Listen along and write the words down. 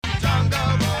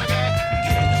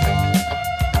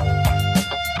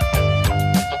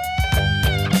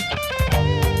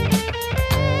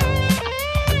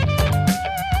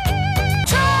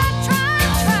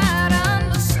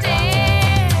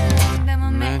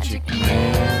Magic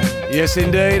Man. Yes,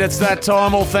 indeed. It's that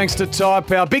time. All thanks to Tyre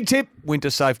Power. Big tip,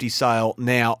 winter safety sale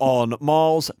now on.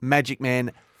 Miles, Magic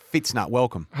Man, Pfitzner.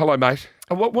 Welcome. Hello, mate.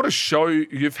 What a show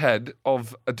you've had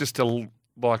of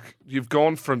you've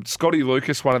gone from Scotty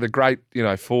Lucas, one of the great,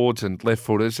 forwards and left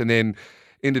footers, and then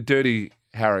into Dirty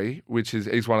Harry,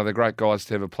 he's one of the great guys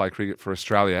to ever play cricket for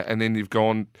Australia. And then you've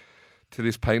gone to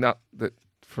this peanut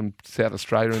from South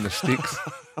Australia in the sticks.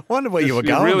 I wonder where you were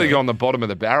going. You've really there. gone the bottom of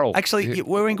the barrel. Actually,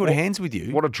 we're in good hands with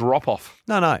you. What a drop-off.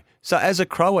 No. So as a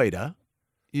crow eater,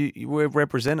 you were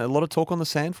represented. A lot of talk on the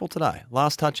sandful today.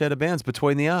 Last touch out of bounds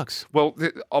between the arcs. Well,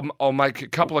 I'll make a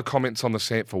couple of comments on the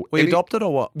sandful. We adopted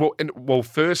or what? Well,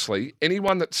 firstly,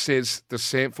 anyone that says the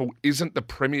sandful isn't the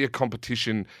premier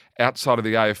competition outside of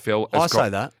the AFL... say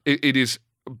that. It is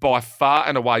by far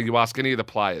and away, you ask any of the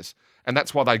players, and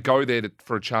that's why they go there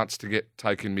for a chance to get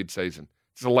taken mid-season.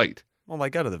 It's elite. Well, they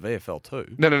go to the VFL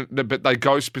too. No, but they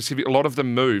go specific. A lot of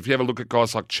them move. You have a look at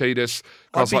guys like Cheetahs,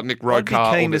 guys like Nick Rokar.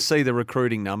 I'd be keen to see the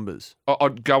recruiting numbers.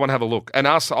 I'd go and have a look. And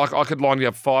I could line you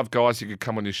up 5 guys you could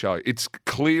come on your show. It's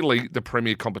clearly the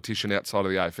premier competition outside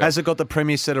of the AFL. Has it got the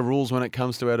premier set of rules when it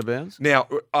comes to out of bounds? Now,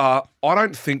 I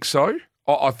don't think so.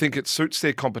 I think it suits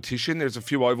their competition. There's a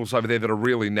few ovals over there that are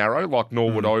really narrow, like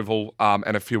Norwood Oval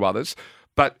and a few others.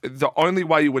 But the only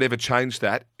way you would ever change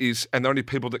that is, and the only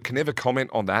people that can ever comment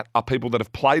on that are people that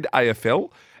have played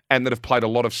AFL and that have played a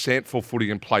lot of sandful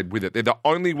footy and played with it. They're the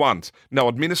only ones. No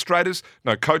administrators,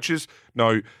 no coaches,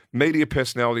 no media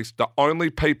personalities. The only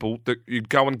people that you'd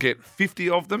go and get 50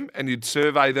 of them and you'd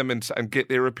survey them and get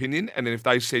their opinion. And then if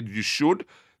they said you should,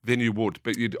 then you would.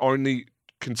 But you'd only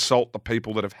consult the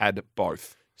people that have had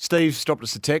both. Steve's dropped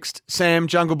us a text. Sam,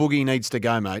 Jungle Boogie needs to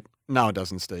go, mate. No, it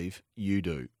doesn't, Steve. You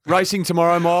do. Racing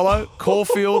tomorrow, Milo.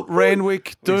 Caulfield,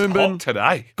 Randwick, Doomben,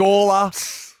 today.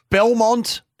 Gawler,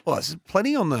 Belmont. Well, there's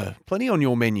plenty on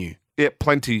your menu. Yeah,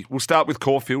 plenty. We'll start with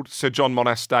Caulfield. Sir John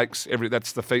Monash Stakes.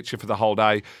 That's the feature for the whole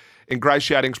day.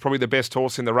 Ingratiating's probably the best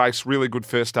horse in the race. Really good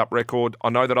first up record. I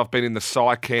know that I've been in the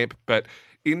Psy camp, but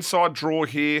inside draw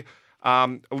here. A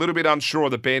little bit unsure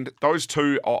of the bend. Those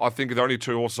two, I think, are the only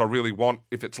 2 horses I really want.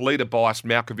 If it's leader bias,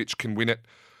 Malkovich can win it.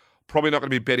 Probably not going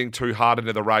to be betting too hard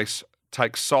into the race.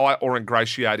 Take Psy or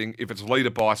Ingratiating. If it's leader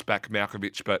bias, back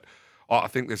Malkovich. But I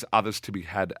think there's others to be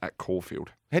had at Caulfield.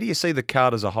 How do you see the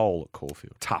card as a whole at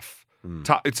Caulfield? Tough.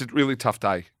 It's a really tough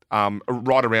day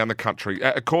right around the country.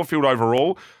 At Caulfield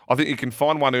overall, I think you can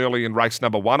find one early in race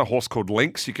number 1, a horse called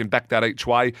Lynx. You can back that each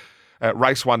way.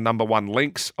 Race 1, number 1,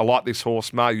 Lynx. I like this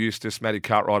horse. Mar Eustace, Matty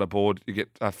Cartwright aboard. You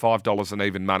get $5 and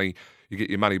even money. You get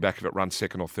your money back if it runs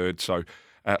second or third. So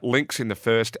Lynx in the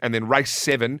first. And then race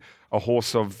 7, a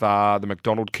horse of the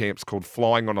McDonald camps called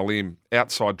Flying on a Limb.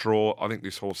 Outside draw. I think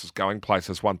this horse is going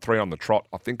places. Won 3 on the trot.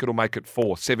 I think it'll make it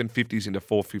 4. 750s into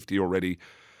 450 already.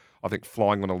 I think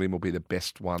Flying on a Limb will be the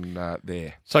best one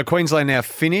there. So Queensland now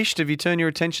finished. Have you turned your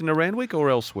attention to Randwick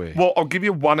or elsewhere? Well, I'll give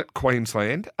you one at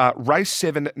Queensland. Race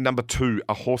 7, number 2,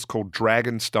 a horse called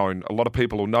Dragonstone. A lot of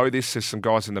people will know this. There's some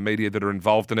guys in the media that are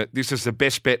involved in it. This is the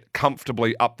best bet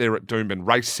comfortably up there at Doomben.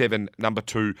 Race 7, number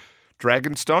 2,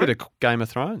 Dragonstone. Bit of Game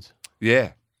of Thrones.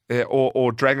 Yeah.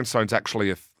 Or Dragonstone's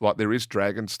actually, there is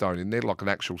Dragonstone in there, like an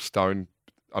actual stone.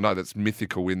 I know that's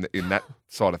mythical in that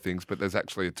side of things, but there's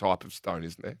actually a type of stone,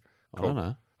 isn't there? Cool.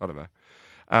 I don't know.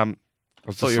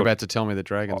 I thought you were about to tell me the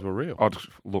dragons were real.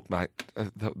 Look, mate,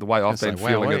 the way I've been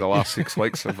feeling in the last 6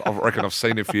 weeks, I reckon I've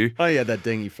seen a few. Oh, you had that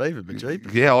dengue fever, but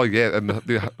jeepers. Yeah, and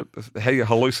how you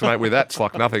hallucinate with that's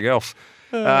like nothing else.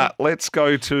 Let's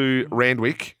go to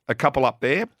Randwick, a couple up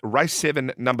there. Race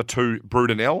 7, number 2,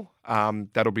 Brudenell.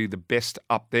 That'll be the best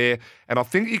up there. And I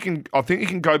think you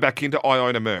can go back into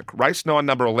Iona Merck. Race 9,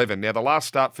 number 11. Now, the last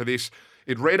start for this,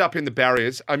 it read up in the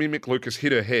barriers. Amy McLucas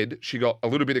hit her head. She got a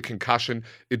little bit of concussion.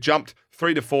 It jumped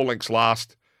 3 to 4 lengths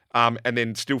last and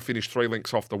then still finished 3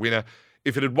 lengths off the winner.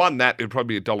 If it had won that, it would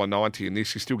probably be $1.90. And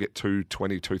this, you still get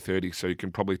 $2.20, $2.30. So you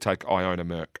can probably take Iona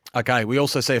Merck. Okay, we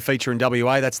also see a feature in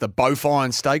WA. That's the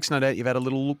Beaufine Stakes. No doubt you've had a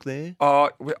little look there. I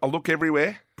look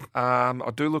everywhere.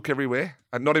 I do look everywhere.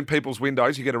 Not in people's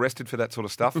windows. You get arrested for that sort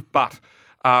of stuff. But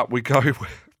we go...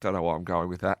 Don't know why I'm going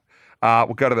with that.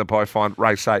 We'll go to the Beaufine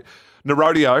Race 8.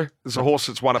 Narodio, there's a horse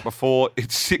that's won it before.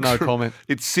 It's 6. No comment.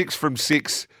 It's 6 from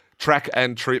 6, track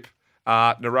and trip.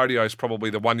 Narodio is probably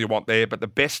the one you want there, but the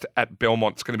best at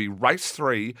Belmont's going to be race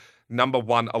 3, number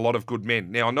 1, A Lot of Good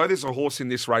Men. Now, I know there's a horse in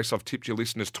this race I've tipped your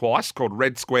listeners twice called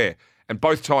Red Square, and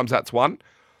both times that's won,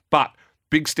 but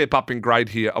big step up in grade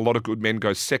here. A Lot of Good Men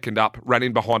goes second up, ran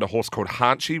in behind a horse called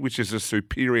Harnchy, which is a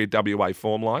superior WA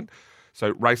form line.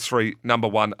 So race 3, number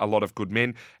 1, A Lot of Good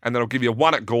Men. And then I'll give you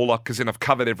one at Gawler because then I've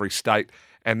covered every state.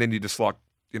 And then you just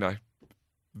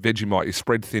Vegemite. You're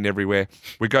spread thin everywhere.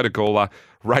 We go to Gawler,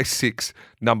 race 6,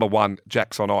 number 1,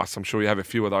 Jacks on Ice. I'm sure you have a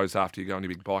few of those after you go on your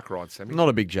big bike ride, Sammy. Not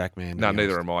a big Jack man. No,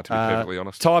 neither am I, to be perfectly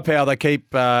honest. Tyre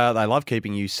Power, they love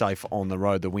keeping you safe on the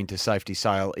road. The winter safety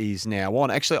sale is now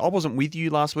on. Actually, I wasn't with you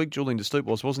last week. Julian De Stoop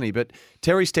wasn't he? But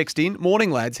Terry's text in.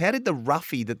 Morning, lads. How did the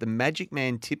roughie that the Magic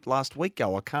Man tipped last week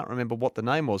go? I can't remember what the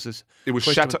name was. It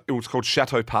was called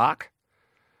Chateau Park.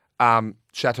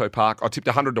 Chateau Park. I tipped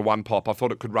 100 to 1 pop. I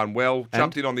thought it could run well.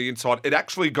 Jumped in on the inside. It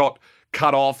actually got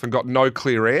cut off and got no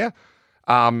clear air.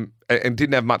 And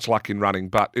didn't have much luck in running,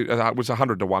 but it was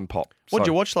 100 to 1 pop. What did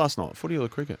you watch last night? Footy or the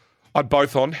cricket? I had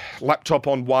both on. Laptop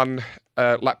on one,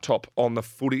 laptop on the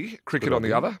footy, cricket on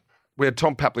the other. We had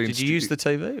Tom Papley. Did you use the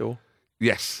TV or?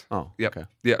 Yes. Oh, yep. okay.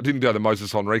 Yeah, I didn't do the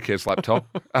Moses Enriquez laptop.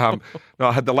 No,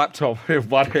 I had the laptop in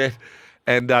one hand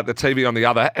and the TV on the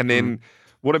other. And then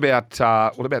what about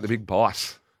the big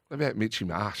bice? What about Mitchy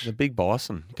Marsh? The big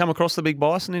bison. You come across the big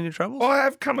bison in your travels? I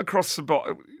have come across the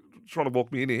bison. Trying to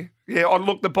walk me in here. Yeah,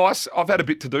 the bice. I've had a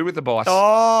bit to do with the bice.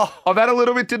 Oh, I've had a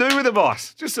little bit to do with the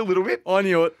bice. Just a little bit. I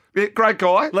knew it. Yeah, great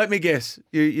guy. Let me guess.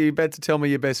 You're about to tell me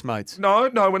your best mates.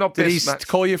 No, we're not Did best he mates.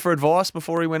 call you for advice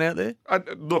before he went out there?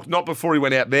 Look, not before he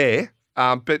went out there,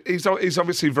 but he's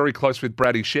obviously very close with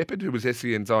Braddy Shepherd, who was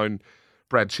SEN's own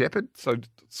Brad Shepherd. So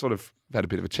sort of had a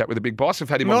bit of a chat with the big boss. I've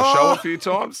had him on the show a few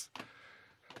times.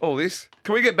 All this.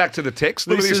 Can we get back to the text?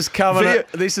 Look This is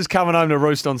coming home to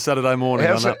roost on Saturday morning.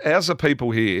 How's the people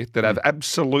here that have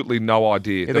absolutely no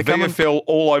idea? Yeah, the VFL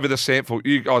all over the sample.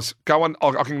 You guys go on.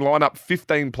 I can line up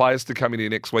 15 players to come in here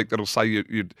next week that'll say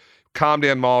you'd calm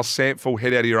down, Miles, sample,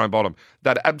 head out of your own bottom.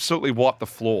 They'd absolutely wipe the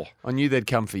floor. I knew they'd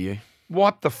come for you.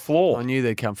 Wipe the floor. I knew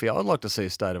they'd come for you. I'd like to see a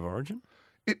state of origin.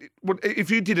 If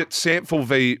you did it sample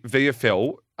v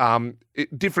VFL,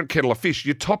 different kettle of fish.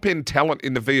 Your top end talent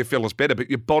in the VFL is better, but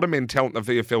your bottom end talent in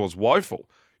the VFL is woeful.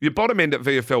 Your bottom end at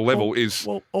VFL level is...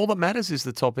 Well, all that matters is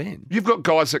the top end. You've got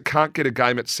guys that can't get a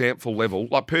game at sample level.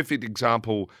 Like, perfect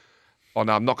example, oh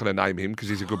no, I'm not going to name him because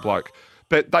he's a good bloke.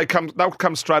 But they'll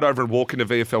come straight over and walk into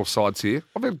VFL sides here.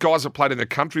 I've had guys that played in the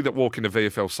country that walk into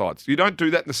VFL sides. You don't do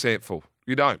that in the sample.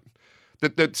 You don't.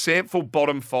 The sample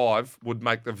bottom 5 would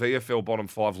make the VFL bottom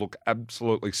 5 look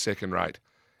absolutely second rate.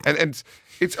 And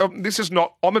it's this is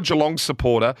not. I'm a Geelong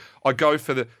supporter. I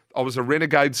was a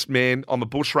Renegades man. I'm a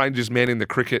Bush Rangers man in the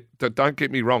cricket. Don't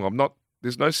get me wrong. I'm not.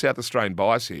 There's no South Australian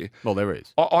bias here. Well, there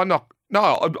is. I'm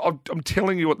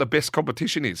telling you what the best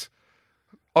competition is.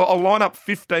 I'll line up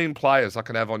 15 players I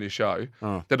can have on your show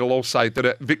that'll all say that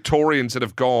are Victorians that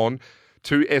have gone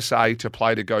to SA to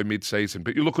play to go mid-season.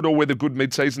 But you look at all where the good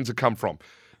mid-seasons have come from.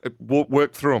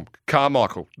 Work through them.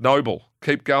 Carmichael, Noble,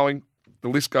 keep going. The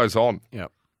list goes on.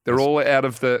 Yep. They're all out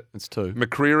of the... It's 2.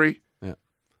 McCreary. Yeah.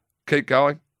 Keep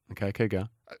going. Okay, keep going.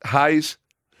 Hayes.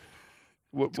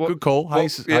 Good call.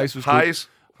 Hayes was good. Hayes.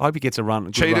 I hope he gets a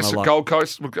run. Cheetahs at Gold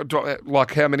Coast.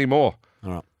 Like, how many more?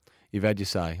 All right. You've had your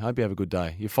say. Hope you have a good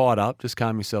day. You're fired up. Just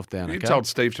calm yourself down, You okay? told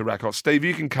Steve to rack off. Steve,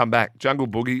 you can come back. Jungle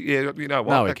Boogie. Yeah, you know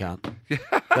what? No, he can't.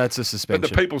 That's a suspension. But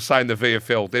the people saying the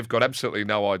VFL, they've got absolutely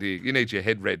no idea. You need your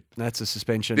head read. That's a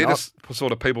suspension. They're the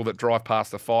sort of people that drive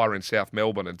past the fire in South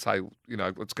Melbourne and say,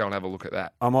 let's go and have a look at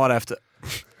that. I might have to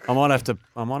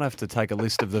take a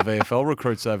list of the VFL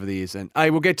recruits over the years. And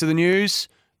hey, we'll get to the news.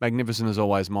 Magnificent as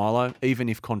always, Milo, even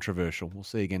if controversial. We'll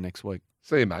see you again next week.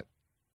 See you, mate.